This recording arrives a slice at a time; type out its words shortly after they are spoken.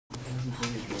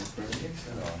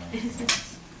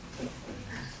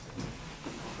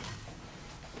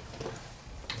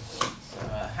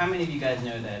How many of you guys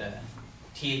know that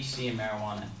THC in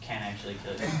marijuana can actually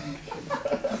kill you?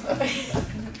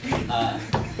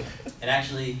 It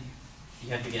actually, you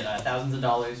have to get thousands of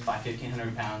dollars, buy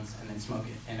 1,500 pounds, and then smoke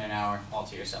it in an hour all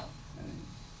to yourself. And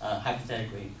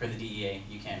hypothetically, for the DEA,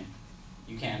 you can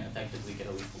effectively get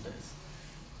a lethal dose.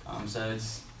 So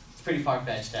it's pretty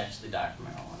far-fetched to actually die from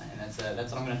marijuana, and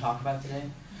that's what I'm going to talk about today.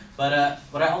 But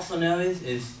what I also know is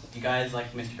you guys,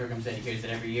 like Mr. Kirkham said, he hears it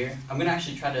every year. I'm going to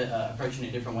actually try to approach it in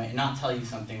a different way and not tell you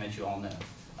something that you all know.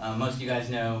 Most of you guys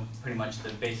know pretty much the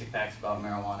basic facts about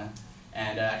marijuana,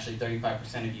 and actually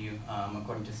 35% of you,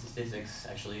 according to statistics,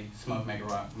 actually smoke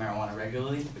marijuana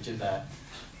regularly, which is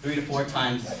 3 to 4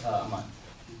 times a month.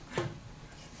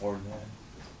 More than that.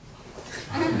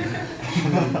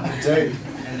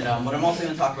 And then, what I'm also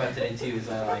going to talk about today too is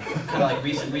kind of like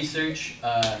recent research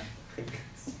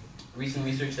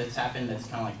that's happened that's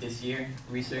kind of like this year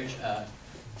research,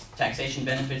 taxation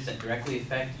benefits that directly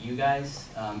affect you guys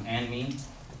and me,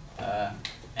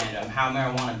 and how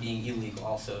marijuana being illegal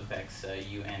also affects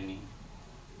you and me.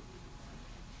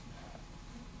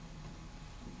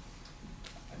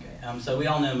 Okay, so we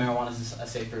all know marijuana is a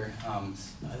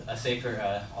safer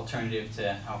alternative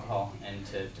to alcohol and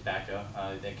to tobacco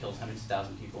that kills hundreds of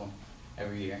thousands of people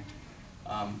every year.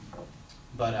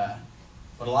 But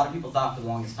what a lot of people thought for the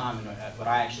longest time, and what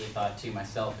I actually thought too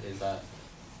myself, is that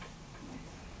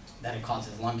it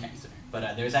causes lung cancer.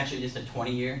 But there's actually just a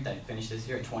 20-year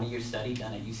study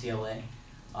done at UCLA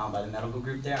by the medical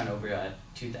group there on over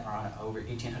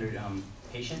 1,800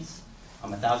 patients,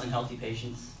 1,000 healthy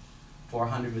patients,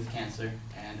 400 with cancer,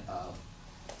 and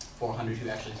 400 who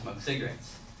actually smoke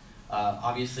cigarettes.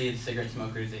 Obviously, the cigarette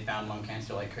smokers, they found lung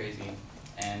cancer like crazy,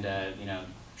 and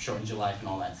shortened your life and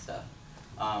all that stuff.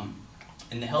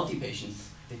 In the healthy patients,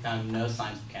 they found no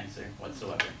signs of cancer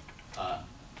whatsoever.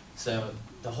 So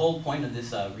the whole point of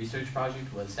this research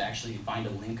project was to actually find a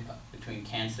link between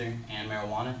cancer and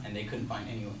marijuana, and they couldn't find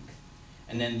any link.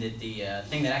 And then the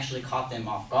thing that actually caught them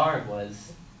off guard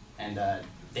was, and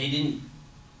they didn't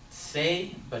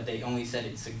say, but they only said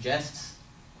it suggests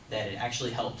that it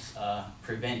actually helps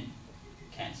prevent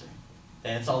cancer.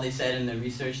 That's all they said in the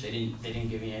research. They didn't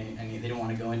give me any. They didn't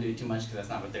want to go into it too much because that's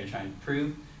not what they're trying to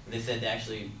prove. But they said they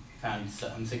actually found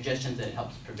some suggestions that it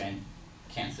helps prevent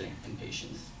cancer in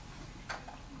patients.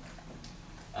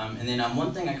 And then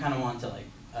one thing I kind of want to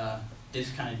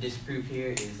disprove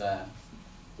here is the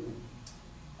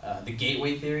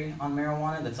gateway theory on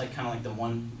marijuana. That's kind of like the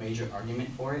one major argument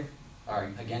for it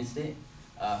or against it.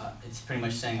 It's pretty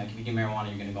much saying if you do marijuana,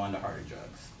 you're going to go into harder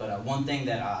drugs. But one thing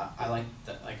that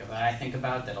that I think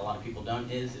about that a lot of people don't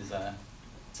is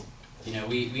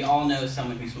we all know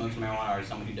someone who smokes marijuana or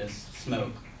someone who does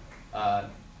smoke.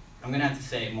 I'm going to have to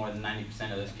say more than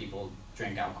 90% of those people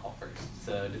drink alcohol first.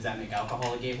 So does that make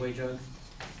alcohol a gateway drug?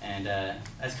 And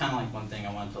that's kind of like one thing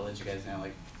I wanted to let you guys know,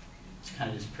 to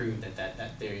kind of just prove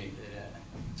that theory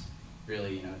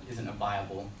really isn't a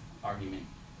viable argument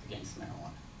against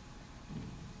marijuana.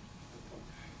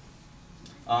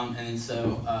 And then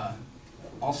so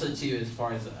also too, as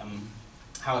far as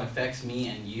how it affects me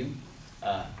and you,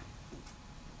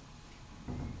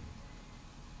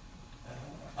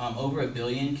 over $1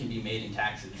 billion can be made in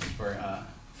taxes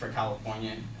for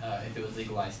California if it was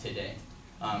legalized today.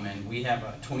 And we have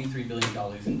 $23 billion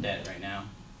in debt right now,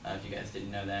 if you guys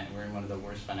didn't know that. And we're in one of the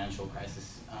worst financial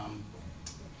crises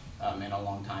in a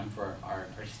long time for our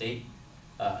state.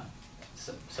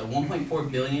 So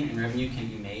 $1.4 billion in revenue can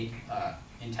be made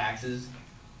in taxes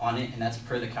on it, and that's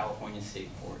per the California State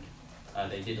Board.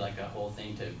 They did a whole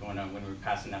thing to when we were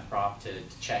passing that prop to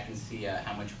check and see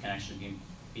how much can actually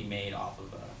be made off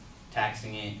of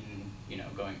taxing it and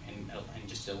going and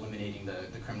just eliminating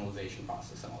the criminalization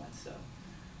process and all that stuff.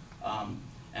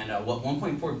 And what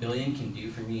 1.4 billion can do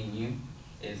for me and you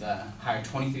is hire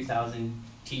 23,000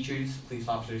 teachers, police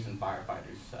officers, and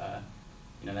firefighters.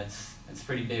 That's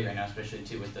pretty big right now, especially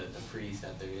too with the freeze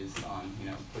that there is on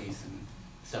police and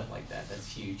stuff like that.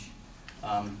 That's huge.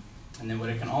 And then what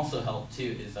it can also help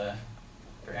too is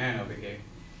for Aaron over here,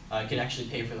 it could actually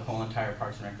pay for the whole entire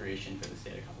Parks and Recreation for the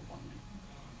state of California.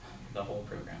 The whole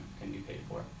program can be paid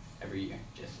for every year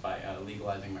just by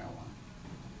legalizing marijuana.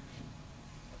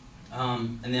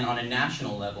 And then on a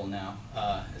national level now,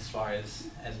 as far as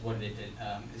what it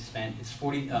is spent, it's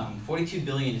 42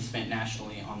 billion is spent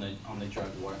nationally on the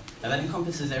drug war. Now that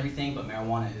encompasses everything, but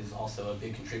marijuana is also a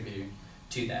big contributor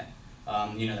to that.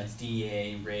 That's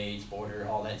DEA, raids, border,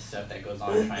 all that stuff that goes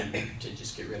on trying to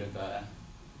just get rid of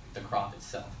the crop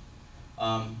itself.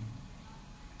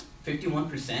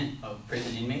 51% of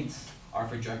prison inmates are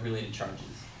for drug-related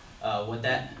charges. What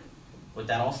that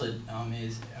also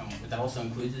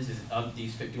includes is of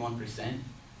these 51%,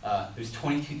 there's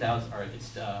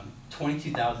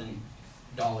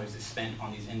 $22,000 is spent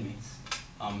on these inmates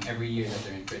every year that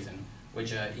they're in prison,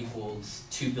 which equals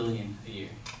 $2 billion a year.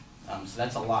 So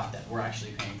that's a lot that we're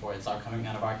actually paying for. It's all coming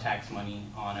out of our tax money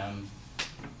on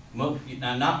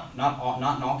not in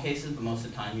all cases, but most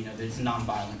of the time, you know, it's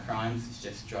non-violent crimes. It's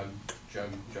just drug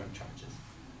charges.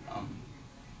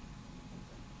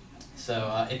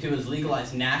 So if it was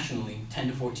legalized nationally, 10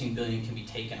 to 14 billion can be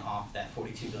taken off that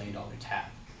 $42 billion tab,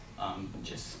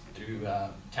 just through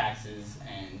taxes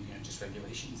and, you know, just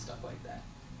regulation and stuff like that.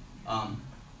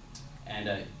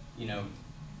 You know,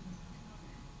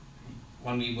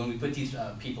 when we put these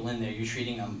people in there, you're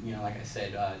treating them, you know, like I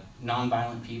said,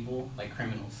 non-violent people like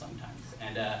criminals sometimes.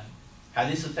 And how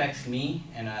this affects me,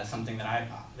 and something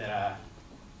that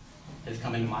has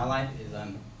come into my life is,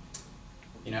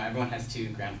 you know, everyone has two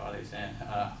grandfathers, and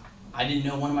I didn't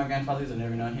know one of my grandfathers. I've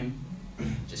never known him,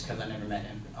 just because I never met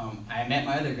him. I met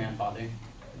my other grandfather.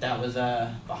 That was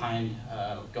behind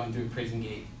going through a prison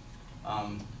gate.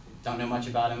 Don't know much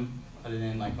about him, other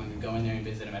than like when we go in there and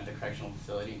visit him at the correctional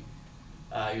facility.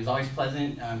 He was always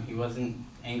pleasant. He wasn't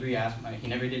angry. He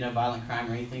never did a violent crime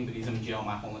or anything, but he's in jail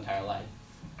my whole entire life.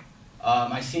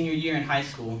 My senior year in high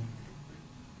school,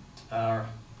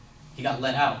 he got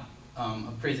let out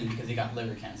of prison because he got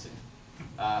liver cancer.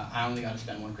 I only got to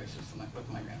spend one Christmas with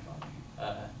my grandfather.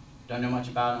 Don't know much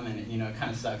about him, and you know, it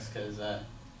kind of sucks because it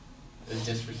was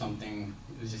just for something.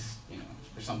 It was just, you know,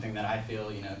 for something that I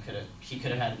feel, you know, he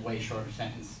could have had a way shorter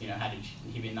sentence. You know, had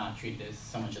he been not treated as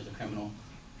so much as a criminal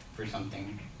for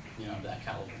something, you know, of that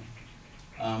caliber.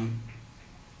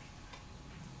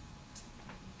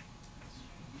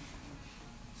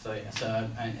 So yeah,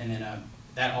 and then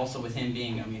that also, with him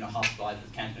being, you know, hospitalized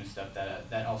with cancer and stuff,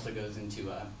 that also goes into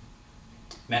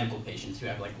medical patients who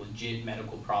have like legit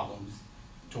medical problems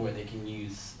to where they can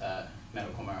use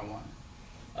medical marijuana.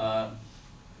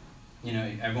 You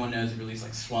know, everyone knows it relieves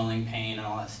like swelling, pain, and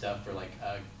all that stuff for like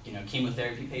you know,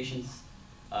 chemotherapy patients.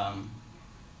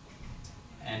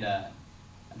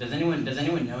 Does anyone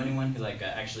know anyone who like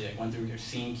actually like went through or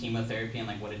seen chemotherapy and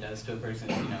like what it does to a person,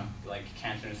 you know, like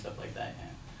cancer and stuff like that? Yeah.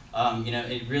 You know,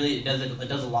 it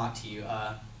does a lot to you.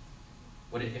 At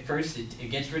first it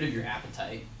gets rid of your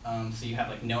appetite, so you have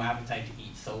like no appetite to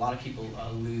eat. So a lot of people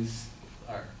lose.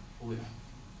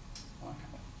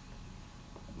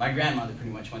 My grandmother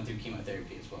pretty much went through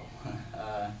chemotherapy as well.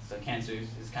 So cancer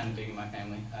is kind of big in my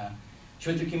family. She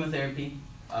went through chemotherapy.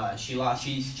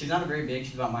 She's not very big.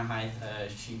 She's about my height.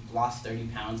 She lost 30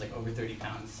 pounds, like over 30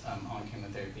 pounds on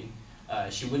chemotherapy.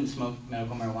 She wouldn't smoke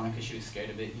medical marijuana because she was scared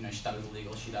of it. You know, she thought it was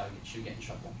illegal. She thought she would get in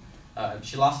trouble.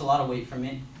 She lost a lot of weight from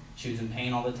it. She was in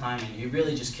pain all the time, and it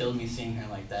really just killed me seeing her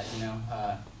like that. You know,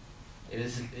 it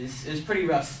was pretty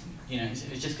rough. You know, it's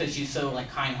just because she's so like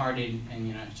kind-hearted, and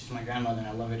you know, she's my grandmother, and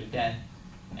I love her to death.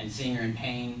 And seeing her in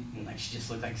pain, and like she just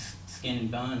looked like skin and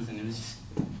bones, and it was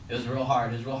real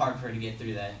hard. It was real hard for her to get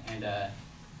through that. And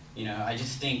you know, I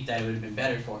just think that it would have been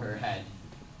better for her had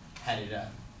it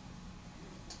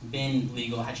been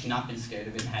legal, had she not been scared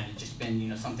of it, and had it just been, you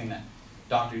know, something that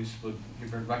doctors would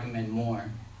recommend more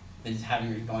than just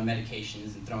having her go on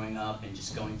medications and throwing up and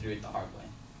just going through it the hard way.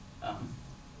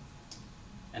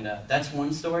 That's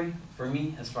one story for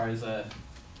me as far as,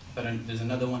 but there's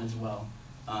another one as well.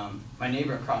 My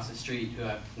neighbor across the street, who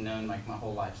I've known like my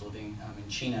whole life, living in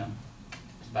Chino,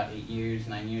 it's about 9 years,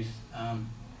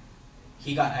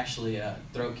 he got actually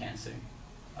throat cancer.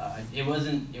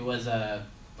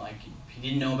 Like, he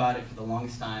didn't know about it for the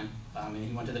longest time, and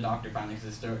he went to the doctor finally because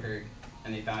his throat hurt,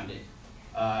 and they found it.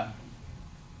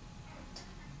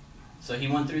 So he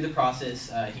went through the process.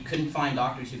 He couldn't find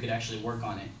doctors who could actually work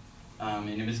on it, and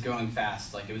it was growing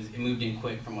fast. Like, it moved in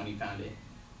quick from when he found it.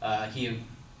 He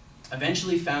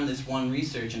eventually found this one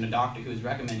research and a doctor who was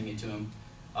recommending it to him.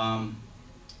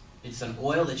 It's an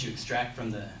oil that you extract from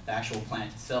the actual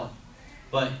plant itself,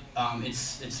 but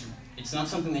it's not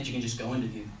something that you can just go into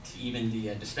even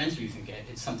the dispensaries and get.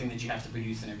 It's something that you have to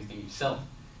produce and everything yourself,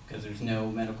 because there's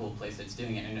no medical place that's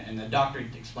doing it. And the doctor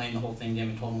explained the whole thing to him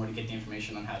and told him where to get the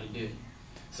information on how to do it.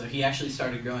 So he actually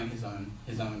started growing his own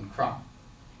crop,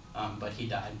 but he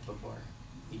died before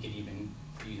he could even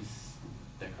use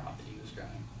the crop that he was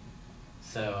growing.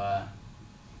 So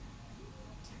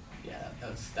yeah,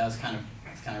 that was kind of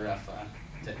rough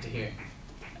to hear.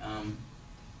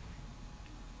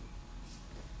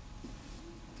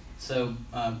 So,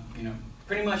 you know,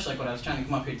 pretty much like what I was trying to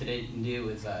come up here today and do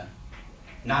is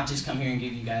not just come here and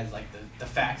give you guys like the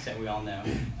facts that we all know,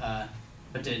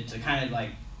 but to kind of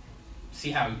like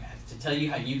see how to tell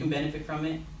you how you can benefit from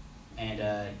it, and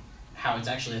how it's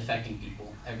actually affecting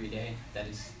people every day that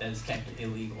is kept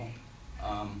illegal.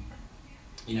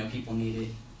 You know, people need it.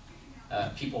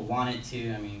 People want it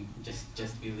to. I mean,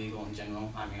 just be legal in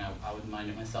general. I mean, I wouldn't mind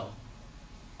it myself.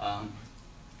 Yeah.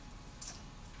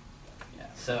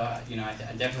 So you know, I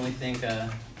definitely think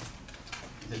that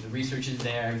the research is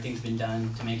there. Everything's been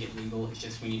done to make it legal. It's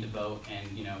just we need to vote,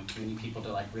 and you know, we need people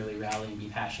to like really rally and be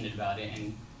passionate about it.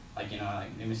 And like, you know,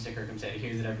 like Mr. Kirkham said, he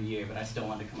hears it every year. But I still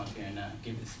wanted to come up here and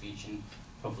give this speech and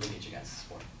hopefully get you guys'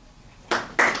 support.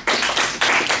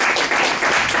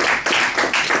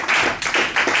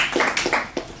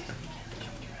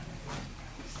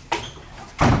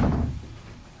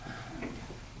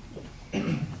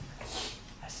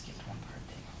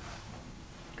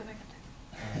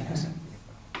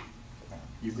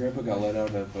 Your grandpa got let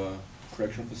out of a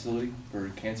correctional facility for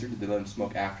cancer. Did they let him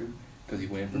smoke after? Because he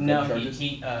went in for No, charges?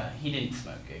 he didn't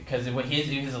smoke it because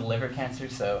he has a liver cancer,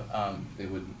 so they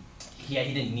wouldn't. Yeah,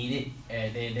 he didn't need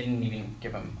it. They didn't even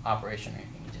give him operation or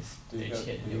anything. They just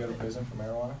Did you go to prison for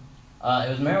marijuana? It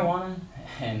was marijuana,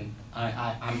 and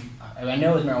I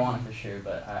know it was marijuana for sure,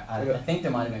 but I think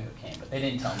there might have been cocaine, but they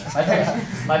didn't tell me.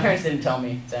 My parents didn't tell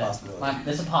me that.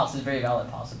 This is a very valid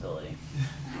possibility.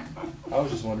 I was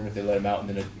just wondering if they let him out and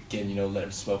then again, you know, let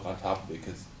him smoke on top of it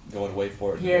because going away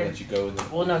for it, Yeah. they let you go.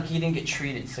 Well, no, he didn't get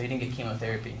treated, so he didn't get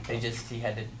chemotherapy. He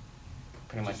had to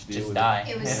pretty much just die.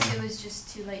 It was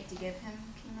just too late to give him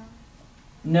chemo?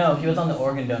 No, he was on the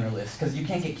organ donor list because you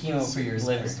can't get chemo for your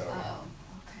liver. Oh,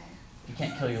 okay. You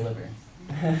can't kill your liver.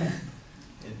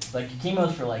 It's like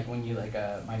chemo's for like when you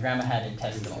my grandma had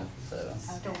intestinal, so.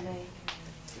 Okay.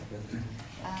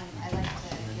 I'd like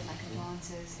to give my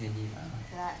condolences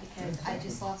for that because I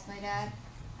just lost my dad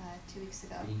 2 weeks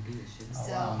ago.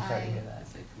 So I'm sorry to hear that.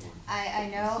 I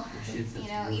know, you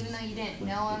know, even though you didn't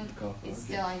know him, it's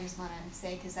still, I just want to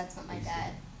say, because that's what my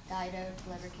dad died of,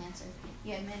 liver cancer.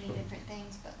 He had many different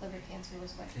things, but liver cancer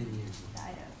was what he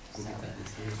died of. So,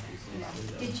 you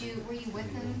know, were you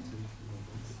with him?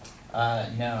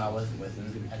 No, I wasn't with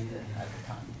him at the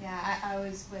time. Yeah, I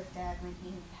was with Dad when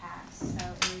he passed, so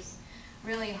it was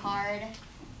really hard,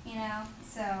 you know.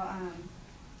 So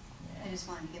I just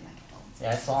wanted to give my condolences.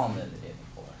 Yeah, I saw him the day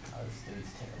before. It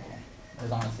was terrible. It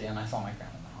was honestly, and I saw my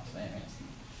grandma in the hospital. I mean, it's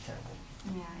terrible.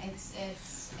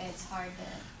 Yeah, it's hard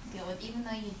to deal with, even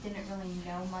though you didn't really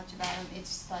know much about him. It's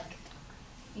just like,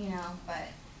 you know, but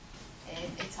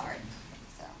it's hard.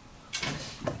 So.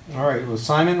 All right. Well,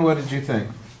 Simon, what did you think?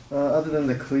 Other than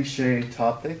the cliche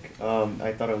topic,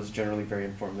 I thought it was generally very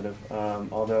informative.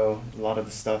 Although a lot of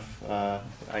the stuff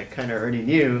I kind of already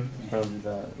knew from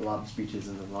a lot of speeches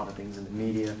and a lot of things in the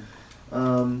media.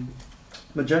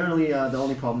 But generally, the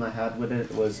only problem I had with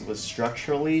it was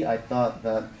structurally. I thought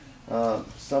that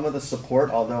some of the support,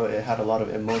 although it had a lot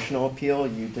of emotional appeal,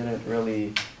 you didn't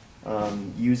really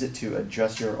use it to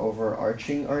address your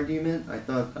overarching argument. I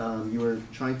thought you were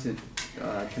trying to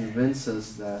convince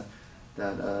us that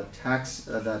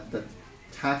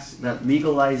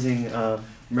legalizing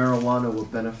marijuana will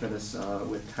benefit us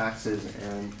with taxes,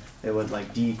 and it would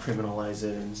like decriminalize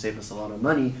it and save us a lot of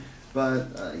money.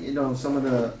 But you know, some of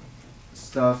the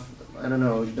stuff, I don't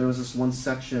know. There was this one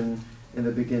section in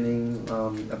the beginning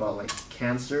about like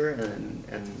cancer and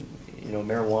you know,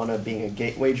 marijuana being a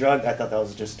gateway drug. I thought that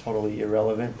was just totally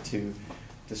irrelevant to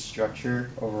the structure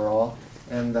overall.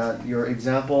 And that your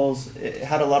examples, it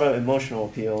had a lot of emotional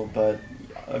appeal, but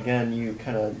again, you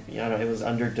kind of, you know, it was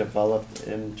underdeveloped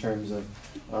in terms of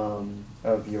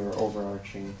your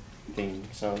overarching theme.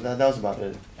 So that was about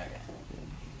it. Okay.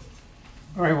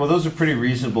 All right. Well, those are pretty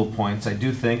reasonable points. I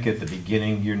do think at the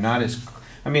beginning you're not as,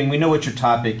 I mean, we know what your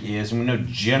topic is, and we know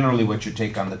generally what your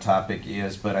take on the topic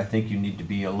is, but I think you need to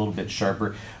be a little bit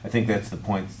sharper. I think that's the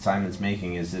point Simon's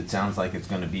making, is it sounds like it's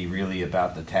going to be really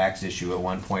about the tax issue at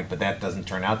one point, but that doesn't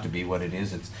turn out to be what it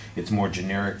is. It's more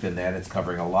generic than that. It's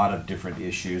covering a lot of different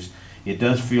issues. It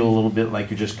does feel a little bit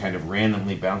like you're just kind of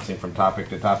randomly bouncing from topic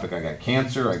to topic. I got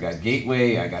cancer, I got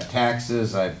gateway, I got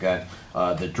taxes, I've got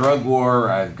the drug war,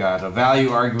 I've got a value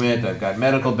argument, I've got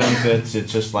medical benefits.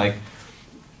 It's just like,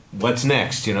 what's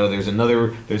next? You know, there's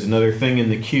another thing in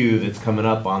the queue that's coming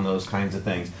up on those kinds of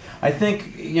things. I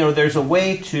think, you know, there's a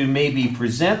way to maybe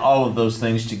present all of those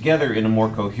things together in a more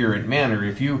coherent manner.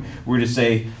 If you were to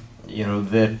say, you know,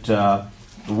 that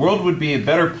the world would be a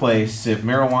better place if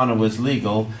marijuana was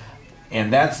legal,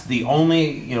 and that's the only,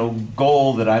 you know,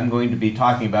 goal that I'm going to be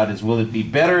talking about is, will it be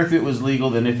better if it was legal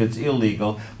than if it's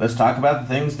illegal? Let's talk about the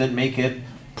things that make it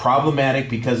problematic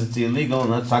because it's illegal, and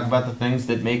let's talk about the things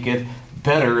that make it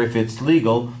better if it's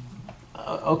legal.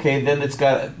 okay, then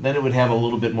then it would have a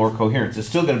little bit more coherence. It's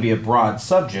still going to be a broad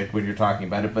subject when you're talking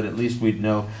about it, but at least we'd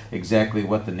know exactly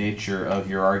what the nature of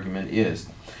your argument is.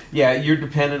 Yeah, you're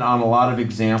dependent on a lot of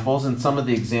examples, and some of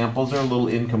the examples are a little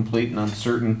incomplete and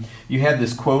uncertain. You had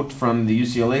this quote from the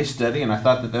UCLA study, and I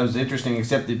thought that was interesting,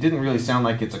 except it didn't really sound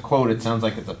like it's a quote. It sounds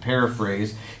like it's a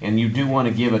paraphrase, and you do want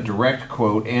to give a direct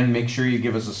quote and make sure you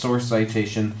give us a source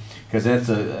citation, because that's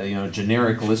a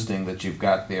generic listing that you've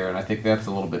got there, and I think that's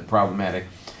a little bit problematic.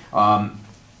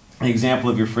 An example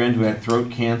of your friend who had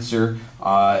throat cancer,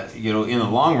 in the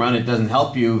long run, it doesn't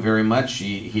help you very much.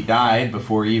 He died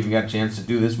before he even got a chance to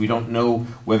do this. We don't know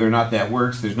whether or not that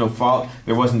works. There's no fault.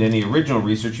 There wasn't any original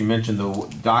research. You mentioned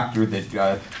the doctor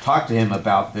that talked to him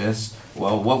about this.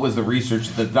 Well, what was the research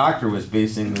that the doctor was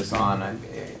basing this on?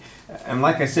 And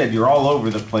like I said, you're all over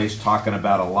the place talking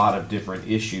about a lot of different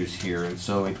issues here, and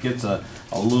so it gets a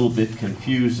little bit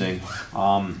confusing.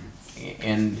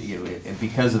 And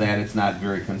because of that, it's not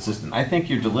very consistent. I think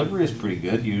your delivery is pretty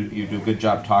good. You do a good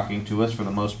job talking to us for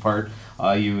the most part.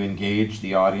 You engage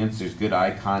the audience. There's good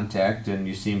eye contact, and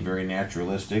you seem very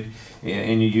naturalistic,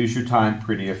 and you use your time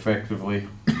pretty effectively.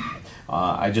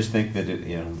 I just think that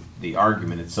the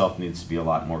argument itself needs to be a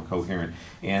lot more coherent,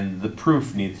 and the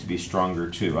proof needs to be stronger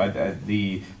too.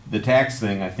 The tax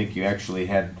thing, I think you actually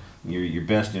had your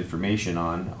best information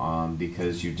on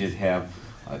because you did have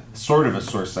sort of a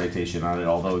source citation on it,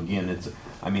 although again,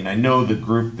 I know the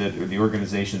group or the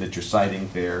organization that you're citing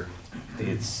there,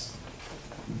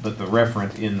 but the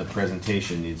referent in the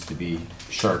presentation needs to be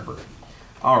sharper.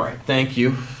 All right, thank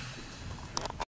you.